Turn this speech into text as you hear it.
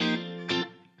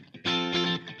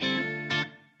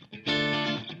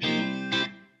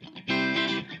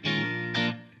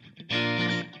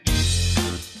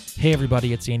Hey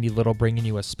everybody, it's Andy Little bringing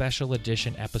you a special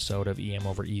edition episode of EM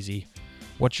Over Easy.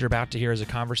 What you're about to hear is a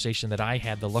conversation that I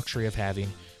had the luxury of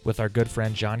having with our good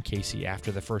friend John Casey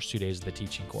after the first 2 days of the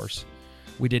teaching course.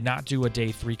 We did not do a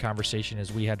day 3 conversation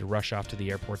as we had to rush off to the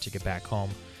airport to get back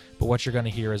home, but what you're going to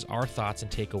hear is our thoughts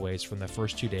and takeaways from the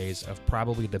first 2 days of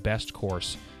probably the best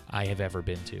course I have ever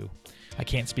been to. I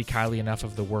can't speak highly enough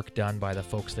of the work done by the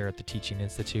folks there at the Teaching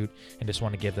Institute and just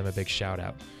want to give them a big shout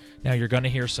out. Now, you're going to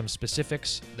hear some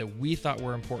specifics that we thought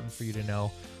were important for you to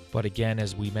know, but again,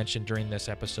 as we mentioned during this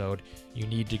episode, you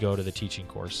need to go to the teaching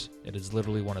course. It is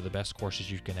literally one of the best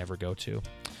courses you can ever go to.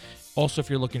 Also,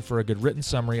 if you're looking for a good written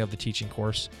summary of the teaching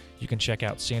course, you can check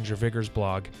out Sandra Vigor's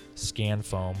blog, Scan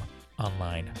Foam,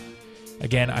 online.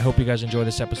 Again, I hope you guys enjoy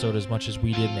this episode as much as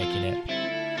we did making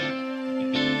it.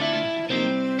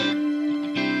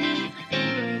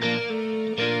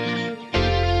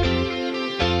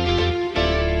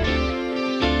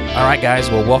 All right, guys.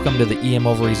 Well, welcome to the EM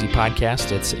Over Easy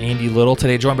podcast. It's Andy Little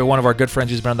today, joined by one of our good friends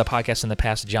who's been on the podcast in the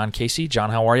past, John Casey. John,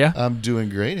 how are you? I'm doing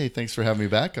great. Hey, thanks for having me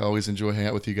back. I always enjoy hanging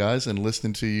out with you guys and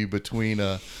listening to you between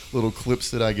little clips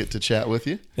that I get to chat with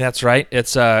you. That's right.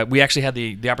 It's we actually had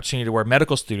the opportunity to where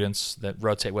medical students that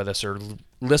rotate with us are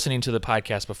listening to the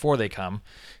podcast before they come.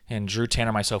 And Drew, Tanner,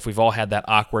 and myself, we've all had that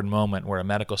awkward moment where a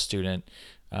medical student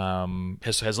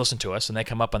has listened to us and they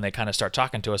come up and they kind of start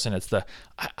talking to us and it's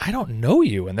I don't know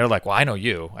you, and they're like, well, I know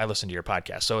you, I listen to your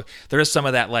podcast. So there is some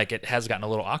of that, like, it has gotten a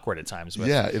little awkward at times, but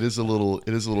yeah, it is a little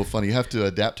funny. You have to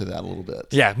adapt to that a little bit.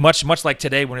 Yeah, much like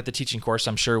today when at the teaching course,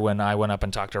 I'm sure when I went up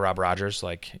and talked to Rob Rogers,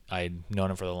 like, I'd known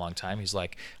him for a long time, he's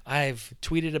like, I've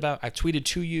tweeted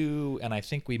to you and I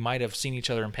think we might have seen each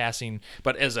other in passing,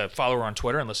 but as a follower on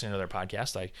Twitter and listening to their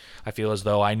podcast, I feel as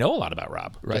though I know a lot about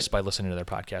Rob, right, just by listening to their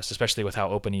podcast, especially with how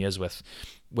open he is with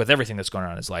everything that's going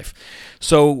on in his life.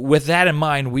 So with that in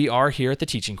mind, we are here at the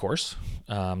teaching course.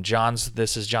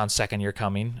 This is John's second year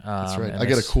coming. That's right. I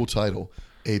get a cool title,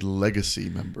 a legacy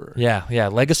member. Yeah,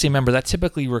 legacy member. That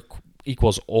typically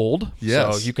equals old.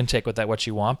 Yes. So you can take with that what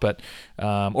you want, but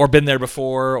or been there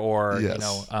before, or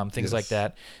yes. Things yes. like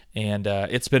that. And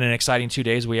it's been an exciting 2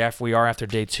 days. We are after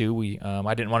day 2.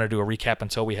 I didn't want to do a recap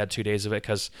until we had 2 days of it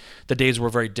because the days were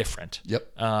very different.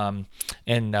 Yep.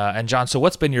 And John, so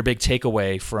what's been your big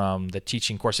takeaway from the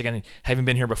teaching course? Again, having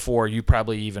been here before, you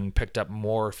probably even picked up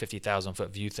more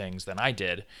 50,000-foot view things than I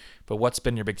did. But what's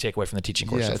been your big takeaway from the teaching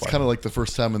course? Yeah, so it's far? kind of like the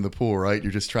first time in the pool, right?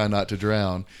 You're just trying not to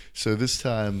drown. So this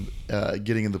time,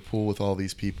 getting in the pool with all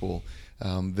these people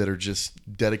that are just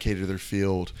dedicated to their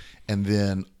field, and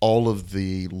then all of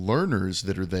the learners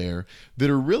that are there that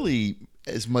are really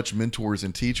as much mentors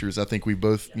and teachers. I think we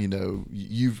both,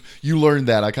 you learned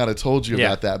that. I kind of told you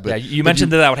about that. But you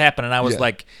mentioned that would happen, and I was yeah.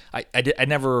 like, I'd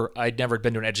never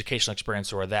been to an educational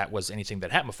experience where that was anything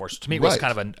that happened before. So to me, it was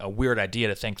kind of a weird idea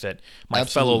to think that my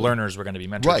fellow learners were going to be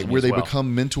mentors. Right, where they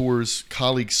become mentors,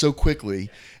 colleagues so quickly,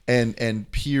 and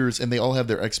peers, and they all have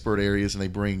their expert areas, and they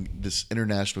bring this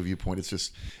international viewpoint.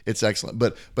 It's excellent.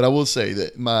 But I will say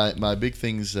that my big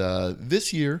things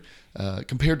this year,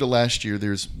 compared to last year,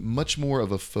 there's much more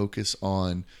of a focus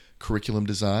on curriculum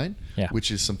design,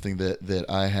 which is something that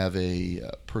I have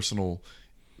a personal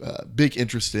big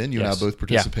interest in. You and I both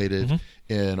participated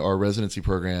in our residency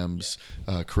programs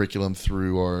curriculum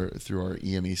through our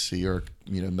EMEC, or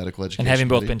medical education. And having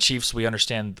both committee. been chiefs, we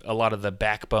understand a lot of the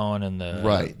backbone and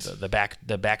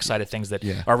the back side of things that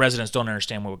our residents don't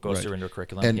understand what goes through into a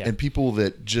curriculum. And people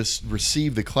that just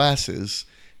receive the classes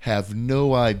have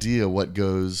no idea what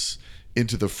goes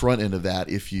into the front end of that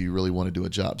if you really want to do a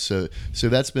job. So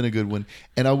that's been a good one.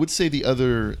 And I would say the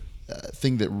other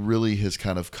thing that really has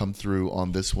kind of come through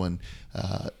on this one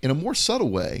in a more subtle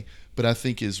way, but I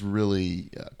think is really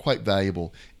quite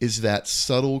valuable, is that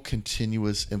subtle,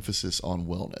 continuous emphasis on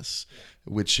wellness,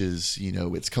 which is,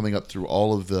 it's coming up through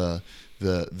all of the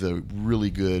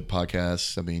really good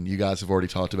podcasts. I mean, you guys have already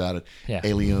talked about it. Yeah.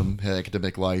 Allium,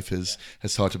 Academic Life has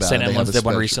talked about St. it. Edmunds did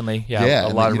one recently. Yeah, a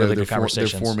lot of really good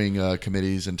conversations. They're forming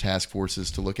committees and task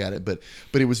forces to look at it. But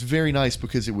it was very nice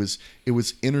because it was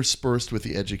interspersed with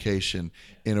the education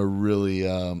in a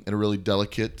really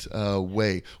delicate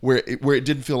way, where it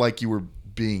didn't feel like you were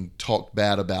being talked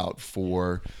bad about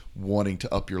for wanting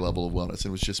to up your level of wellness. It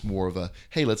was just more of a,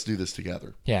 hey, let's do this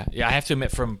together. Yeah. I have to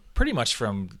admit, from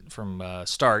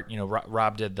start,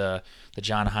 Rob did the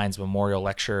John Hines Memorial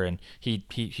Lecture, and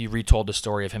he retold the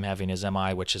story of him having his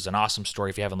MI, which is an awesome story.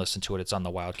 If you haven't listened to it, it's on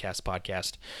the Wildcast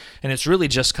podcast, and it's really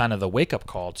just kind of the wake up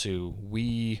call to,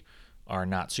 we are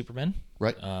not Superman.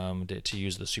 Right. To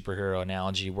use the superhero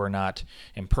analogy, we're not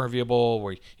impermeable.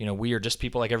 We are just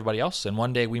people like everybody else, and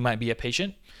one day we might be a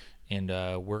patient, and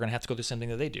we're going to have to go through the same thing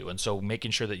that they do. And so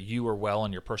making sure that you are well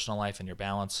in your personal life and your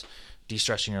balance,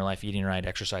 de-stressing your life, eating right,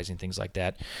 exercising, things like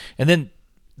that. And then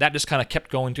that just kind of kept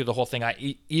going through the whole thing.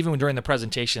 Even during the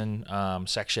presentation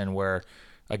section where,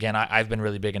 again, I've been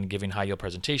really big in giving high yield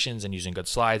presentations and using good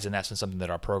slides, and that's been something that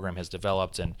our program has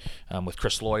developed. And with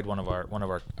Chris Lloyd, one of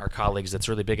our colleagues that's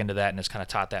really big into that and has kind of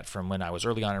taught that from when I was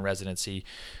early on in residency.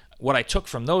 What I took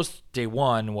from those day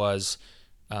one was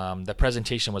the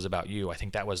presentation was about you. I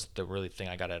think that was the really thing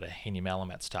I got out of Haney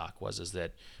Malamet's talk is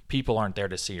that people aren't there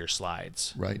to see your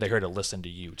slides. Right. They're here to listen to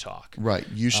you talk. Right.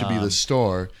 You should be the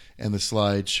star, and the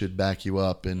slides should back you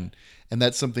up. And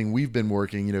that's something we've been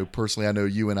working. Personally, I know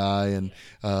you and I, and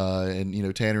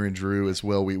Tanner and Drew as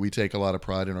well. We take a lot of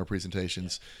pride in our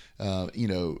presentations.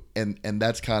 And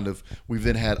that's kind of, we've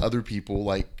then had other people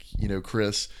like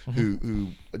Chris who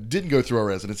didn't go through our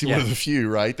residency, one of the few,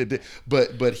 right, that did,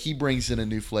 but he brings in a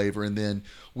new flavor, and then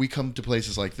we come to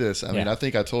places like this. I mean, I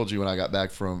think I told you when I got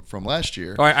back from last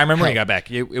year. Oh, I remember when you got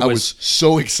back. I was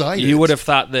so excited. You would have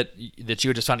thought that you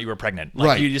had just found you were pregnant. Like,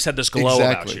 right. You just had this glow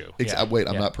about you. Wait,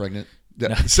 I'm not pregnant.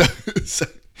 No.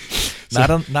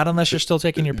 Not unless you're still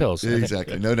taking your pills.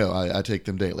 Exactly. No, I take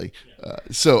them daily.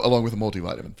 So along with a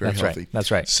multivitamin, very healthy. That's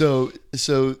right. So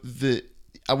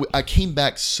I came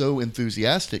back so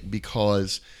enthusiastic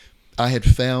because I had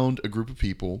found a group of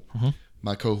people,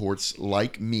 my cohorts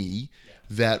like me,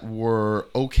 that were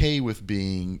okay with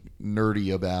being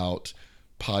nerdy about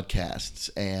podcasts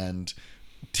and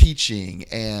teaching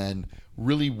and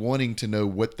really wanting to know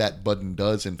what that button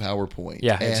does in PowerPoint.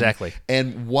 Yeah, exactly.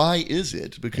 And why is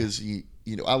it? Because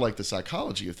I like the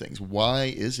psychology of things. Why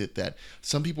is it that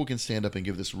some people can stand up and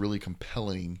give this really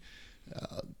compelling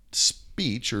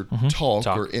speech or talk.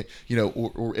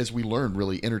 Or as we learned,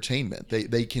 really entertainment.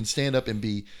 They can stand up and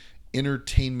be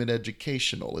entertainment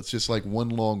educational. It's just like one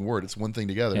long word. It's one thing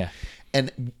together. Yeah.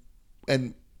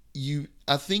 And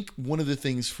I think one of the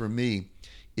things for me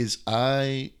is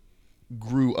I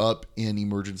grew up in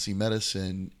emergency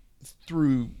medicine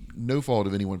through no fault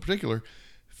of anyone in particular,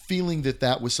 feeling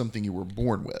that was something you were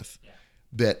born with.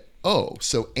 That,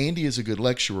 so Andy is a good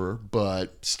lecturer,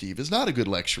 but Steve is not a good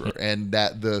lecturer. And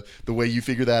that the way you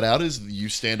figure that out is you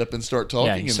stand up and start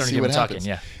talking and see what happens.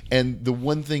 And the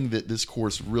one thing that this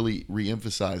course really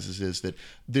reemphasizes is that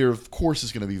there, of course,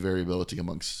 is going to be variability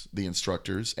amongst the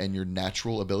instructors and your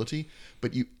natural ability,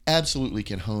 but you absolutely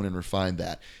can hone and refine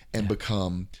that and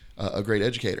become a great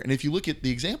educator. And if you look at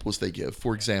the examples they give,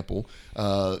 for example,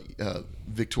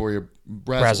 Victoria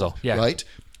Brazel, right?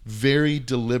 Very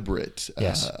deliberate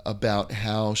about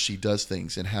how she does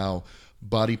things and how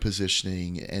body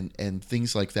positioning and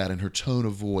things like that, and her tone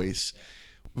of voice,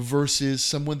 versus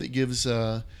someone that gives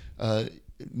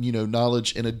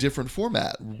knowledge in a different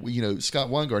format. Scott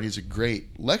Weingart, he's a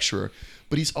great lecturer,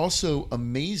 but he's also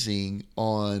amazing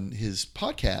on his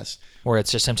podcast, where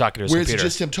it's just him talking to his computer. It's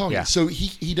just him talking. Yeah. So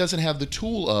he doesn't have the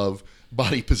tool of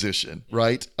body position,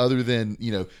 right? Other than,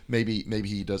 maybe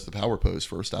he does the power pose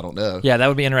first. I don't know. Yeah, that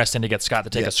would be interesting to get Scott to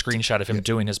take a screenshot of him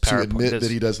doing his power pose. To admit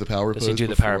that he does the power pose. Does he do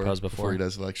the power pose before he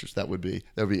does the lectures? That would be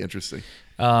interesting.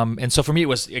 And so for me, it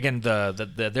was, again,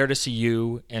 the there to see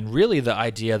you, and really the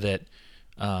idea that,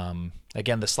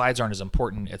 again, the slides aren't as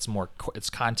important. It's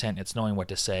content. It's knowing what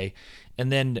to say.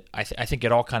 And then I think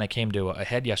it all kind of came to a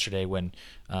head yesterday when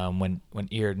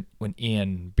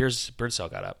Ian Birdsell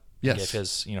got up. Yes. Gave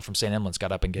his, from St. Emlyn's,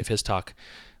 got up and gave his talk,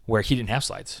 where he didn't have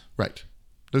slides. Right.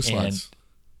 No slides.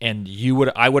 And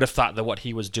I would have thought that what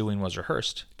he was doing was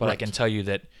rehearsed, but I can tell you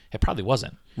that it probably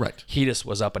wasn't. Right. He just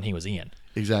was up and he was Ian.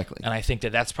 Exactly. And I think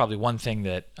that that's probably one thing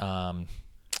that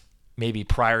maybe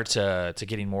prior to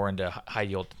getting more into high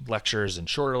yield lectures and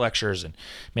shorter lectures and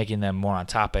making them more on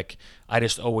topic, I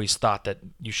just always thought that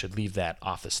you should leave that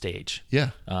off the stage.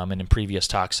 Yeah. And in previous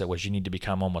talks, it was you need to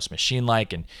become almost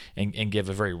machine-like and give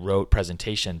a very rote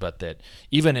presentation. But that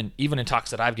even in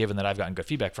talks that I've given that I've gotten good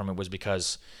feedback from, it was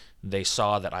because they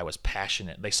saw that I was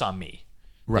passionate. They saw me.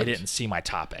 Right. They didn't see my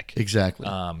topic. Exactly.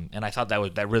 And I thought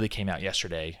that really came out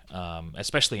yesterday,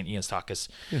 especially in Ian's talk, because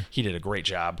he did a great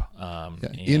job.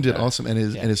 Ian did awesome, and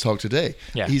his talk today.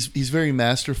 Yeah. He's very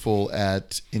masterful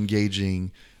at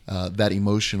engaging that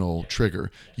emotional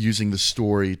trigger, using the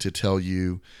story to tell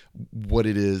you what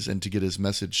it is and to get his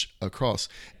message across.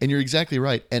 And you're exactly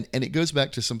right. And it goes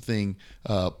back to something,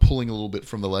 pulling a little bit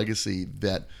from the legacy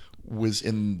that was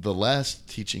in the last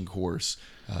teaching course,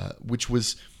 which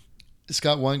was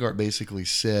Scott Weingart basically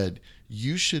said,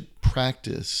 you should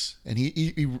practice, and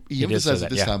he emphasized it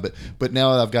this time, but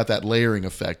now I've got that layering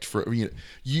effect for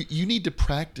you need to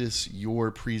practice your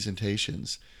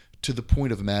presentations to the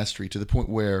point of mastery, to the point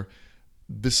where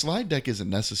the slide deck isn't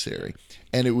necessary.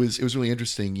 And it was really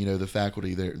interesting. The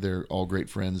faculty, they're all great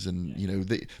friends, and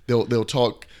they'll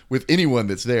talk with anyone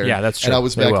that's there. Yeah, that's true. And I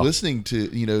was They back will. listening to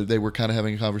they were kind of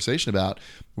having a conversation about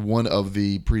one of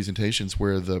the presentations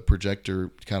where the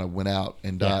projector kind of went out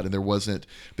and died, Yeah. and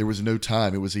there was no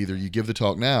time. It was either you give the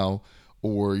talk now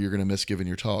or you're going to miss giving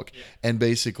your talk. And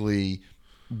basically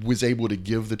was able to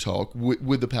give the talk.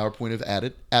 Would the PowerPoint have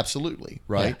added? Absolutely,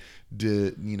 right?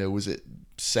 Was it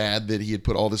sad that he had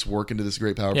put all this work into this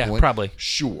great PowerPoint? Yeah, probably.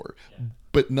 Sure.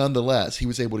 But nonetheless, he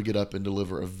was able to get up and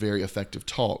deliver a very effective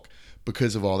talk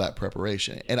because of all that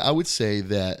preparation. And I would say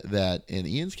that in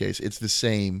Ian's case, it's the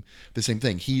same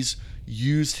thing. He's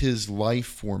used his life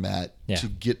format to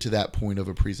get to that point of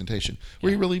a presentation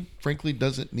where he really, frankly,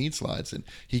 doesn't need slides, and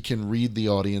he can read the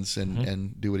audience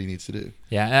and do what he needs to do.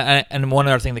 Yeah, and one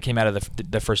other thing that came out of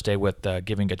the first day with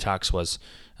giving good talks was,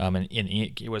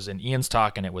 it was in Ian's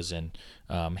talk, and it was in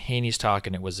Haney's talk,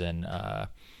 and it was in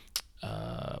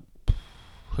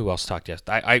who else talked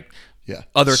yesterday?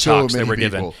 Other So talks that many were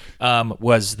people. given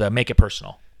was the Make It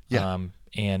Personal. Yeah.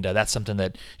 And that's something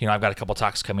that I've got a couple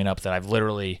talks coming up that I've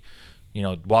literally,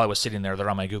 while I was sitting there, they're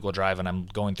on my Google Drive, and I'm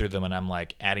going through them, and I'm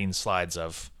like adding slides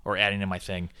or adding in my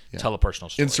thing, tell a personal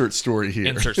story. Insert story here.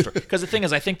 Insert story. Because the thing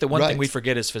is, I think the one Right. thing we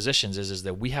forget as physicians is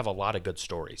that we have a lot of good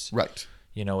stories. Right.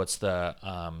 It's the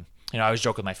I always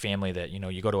joke with my family that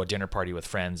you go to a dinner party with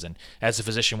friends, and as a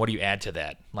physician, what do you add to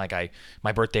that? Like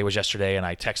my birthday was yesterday, and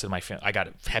I texted I got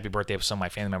a happy birthday with some of my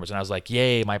family members, and I was like,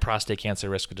 "Yay, my prostate cancer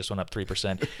risk just went up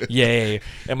 3%. Yay!"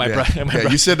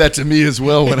 And you said that to me as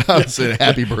well when I was saying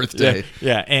happy birthday.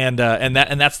 Yeah, and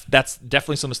that's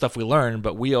definitely some of the stuff we learned,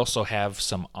 but we also have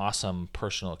some awesome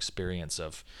personal experience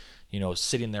of,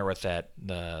 sitting there with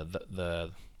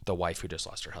the wife who just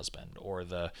lost her husband, or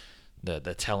the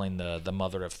telling the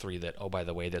mother of 3 that, oh, by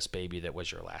the way, this baby that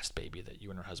was your last baby that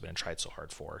you and her husband tried so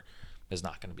hard for is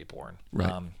not going to be born.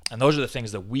 Right. And those are the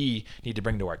things that we need to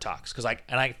bring to our talks. Because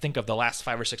I think of the last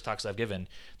 5 or 6 talks I've given,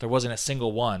 there wasn't a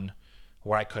single one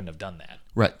where I couldn't have done that.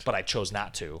 Right. But I chose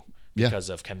not to Yeah. because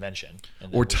of convention.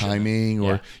 And Or that we shouldn't. timing,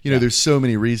 or Yeah. there's so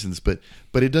many reasons, but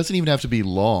it doesn't even have to be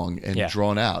long and Yeah.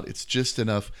 drawn out. It's just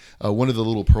enough. One of the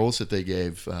little pearls that they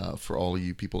gave for all of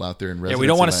you people out there in residency. Yeah, we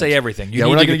don't want to labs. say everything. We're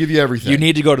not going to give you everything. You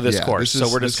need to go to this Yeah, course.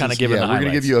 So we're just kind of giving the we're going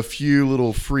to give highlights. you a few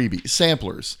little freebie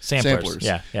samplers.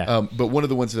 Yeah. But one of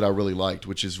the ones that I really liked,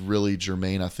 which is really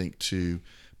germane, I think, to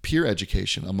peer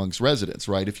education amongst residents,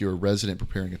 right? If you're a resident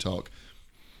preparing a talk,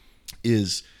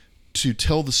 is to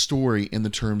tell the story in the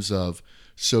terms of,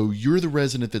 so you're the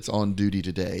resident that's on duty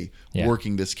today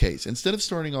working this case. Instead of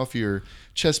starting off your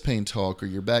chest pain talk or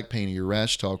your back pain or your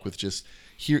rash talk with just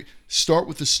here, start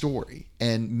with the story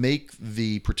and make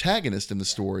the protagonist in the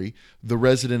story the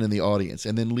resident in the audience,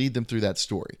 and then lead them through that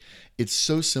story. It's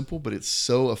so simple, but it's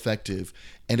so effective,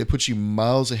 and it puts you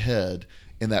miles ahead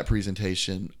in that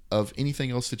presentation of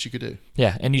anything else that you could do.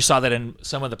 Yeah, and you saw that in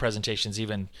some of the presentations,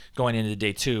 even going into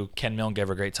day 2. Ken Milne gave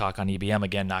a great talk on EBM.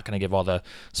 Again, not going to give all the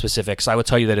specifics. I would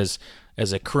tell you that as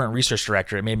a current research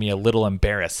director, it made me a little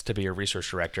embarrassed to be a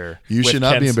research director. You should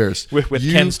not be embarrassed. With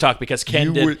Ken's talk, because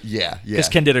Ken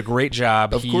did a great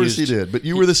job. Of course he did. But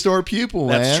you were the star pupil,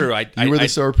 man. That's true. You were the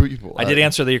star pupil. I did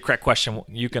answer the correct question.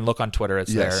 You can look on Twitter.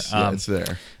 It's there. Yeah, it's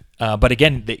there. But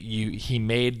again, he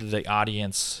made the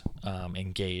audience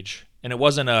engage. And it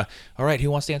wasn't all right, who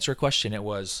wants to answer a question? It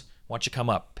was, why don't you come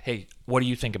up? Hey, what do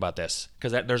you think about this?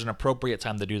 Because there's an appropriate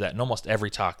time to do that in almost every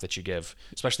talk that you give,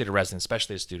 especially to residents,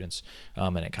 especially to students,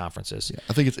 and at conferences. Yeah,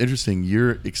 I think it's interesting.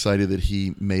 You're excited that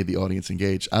he made the audience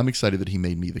engage. I'm excited that he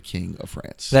made me the king of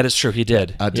France. That is true. He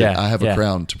did. I did. Yeah, I have a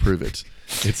crown to prove it.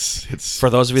 It's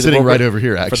for those of you sitting that right over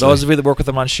here. Actually, for those of you that work with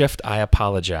him on shift, I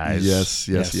apologize.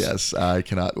 Yes. I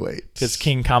cannot wait. His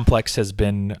king complex has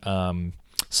been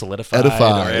solidified,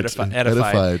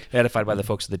 edified by the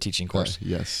folks of the teaching course.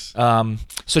 Yes.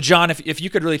 So John, if you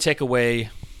could really take away,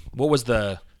 what was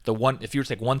the one, if you were to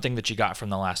take one thing that you got from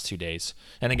the last 2 days,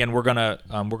 and again we're gonna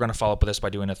follow up with this by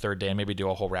doing a third day and maybe do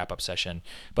a whole wrap up session.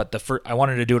 But I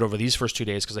wanted to do it over these first 2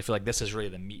 days because I feel like this is really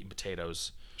the meat and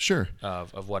potatoes. Sure.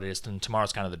 Of what it is, and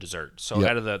tomorrow's kind of the dessert. So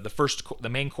out of the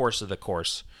main course of the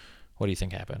course, what do you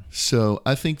think happened? So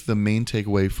I think the main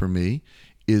takeaway for me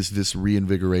is this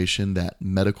reinvigoration that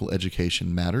medical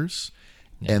education matters,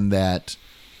 and that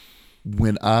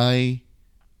when I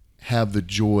have the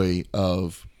joy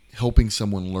of helping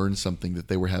someone learn something that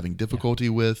they were having difficulty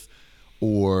with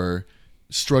or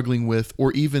struggling with,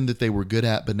 or even that they were good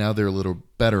at but now they're a little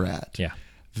better at,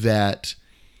 that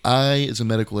I, as a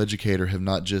medical educator, have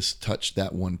not just touched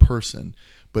that one person,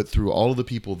 but through all of the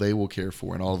people they will care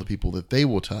for and all of the people that they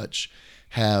will touch,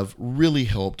 have really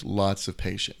helped lots of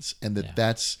patients. And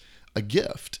that's a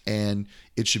gift, and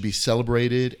it should be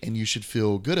celebrated, and you should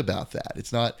feel good about that.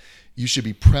 It's not, you should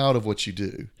be proud of what you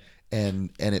do,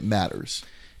 and it matters.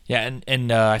 Yeah,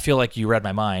 and I feel like you read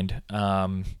my mind.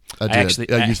 I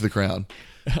did. I used the crown.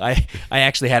 I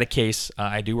actually had a case.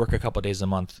 I do work a couple of days a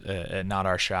month at Not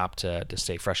Our Shop to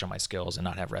stay fresh on my skills and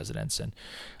not have residents. And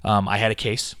I had a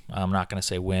case. I'm not going to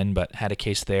say when, but had a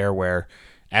case there where,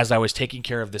 as I was taking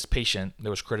care of this patient that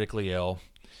was critically ill,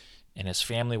 and his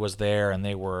family was there, and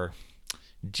they were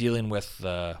dealing with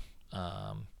the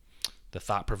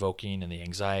thought-provoking and the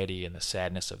anxiety and the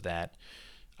sadness of that,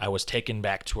 I was taken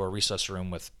back to a recess room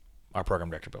with our program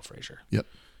director, Bill Frazier. Yep.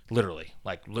 Literally,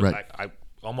 Right. I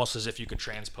almost as if you could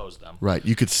transpose them. Right.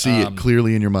 You could see it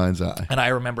clearly in your mind's eye. And I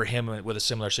remember him with a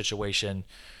similar situation,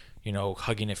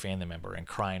 hugging a family member and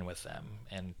crying with them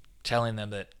and telling them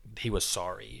that he was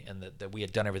sorry and that we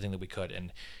had done everything that we could.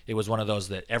 And it was one of those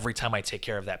that every time I take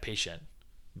care of that patient,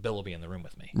 Bill will be in the room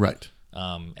with me. Right.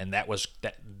 And that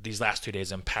these last 2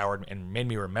 days empowered and made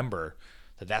me remember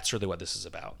that that's really what this is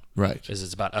about. Right.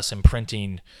 It's about us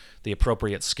imprinting the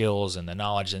appropriate skills and the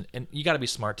knowledge. And you got to be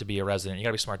smart to be a resident. You got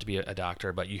to be smart to be a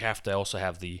doctor, but you have to also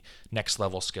have the next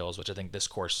level skills, which I think this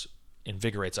course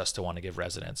invigorates us to want to give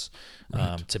residents,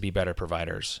 to be better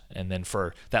providers. And then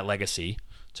for that legacy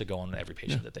to go on every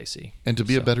patient that they see. And to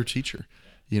be a better teacher,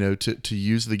 to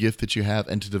use the gift that you have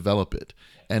and to develop it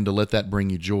and to let that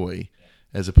bring you joy,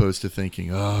 as opposed to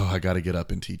thinking, oh, I got to get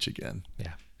up and teach again.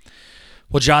 Yeah.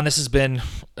 Well, John, this has been,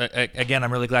 again,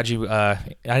 I'm really glad you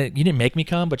didn't make me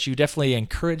come, but you definitely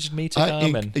encouraged me to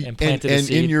come and planted a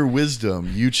seed. And in your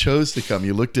wisdom, you chose to come.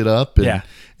 You looked it up, and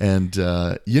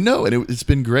it's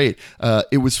been great.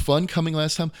 It was fun coming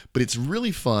last time, but it's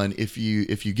really fun if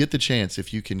you get the chance,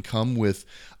 if you can come with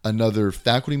another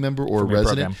faculty member or a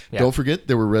resident. Don't forget,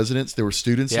 there were residents, there were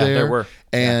students there. There were.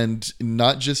 And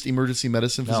not just emergency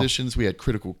medicine physicians. We had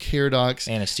critical care docs,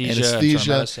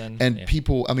 anesthesia and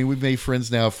people. I mean, we've made friends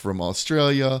now from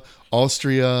Australia,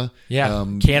 Austria,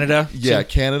 Canada. Yeah,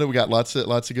 Canada. We got lots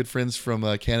of good friends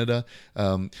from Canada.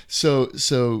 So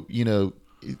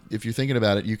if you're thinking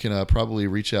about it, you can probably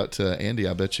reach out to Andy.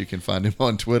 I bet you can find him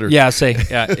on Twitter. Yeah,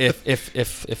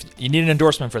 if you need an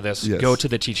endorsement for this, go to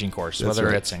the teaching course, That's whether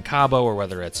right. it's in Cabo or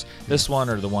whether it's this one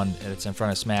or the one that's in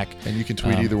front of SMAC. And you can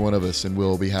tweet either one of us, and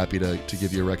we'll be happy to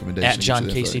give you a recommendation. At John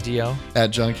KCDO. At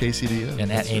John KCDO.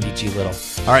 And at Andy G. Little.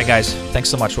 All right, guys. Thanks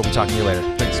so much. We'll be talking to you later.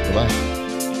 Thanks. Bye-bye.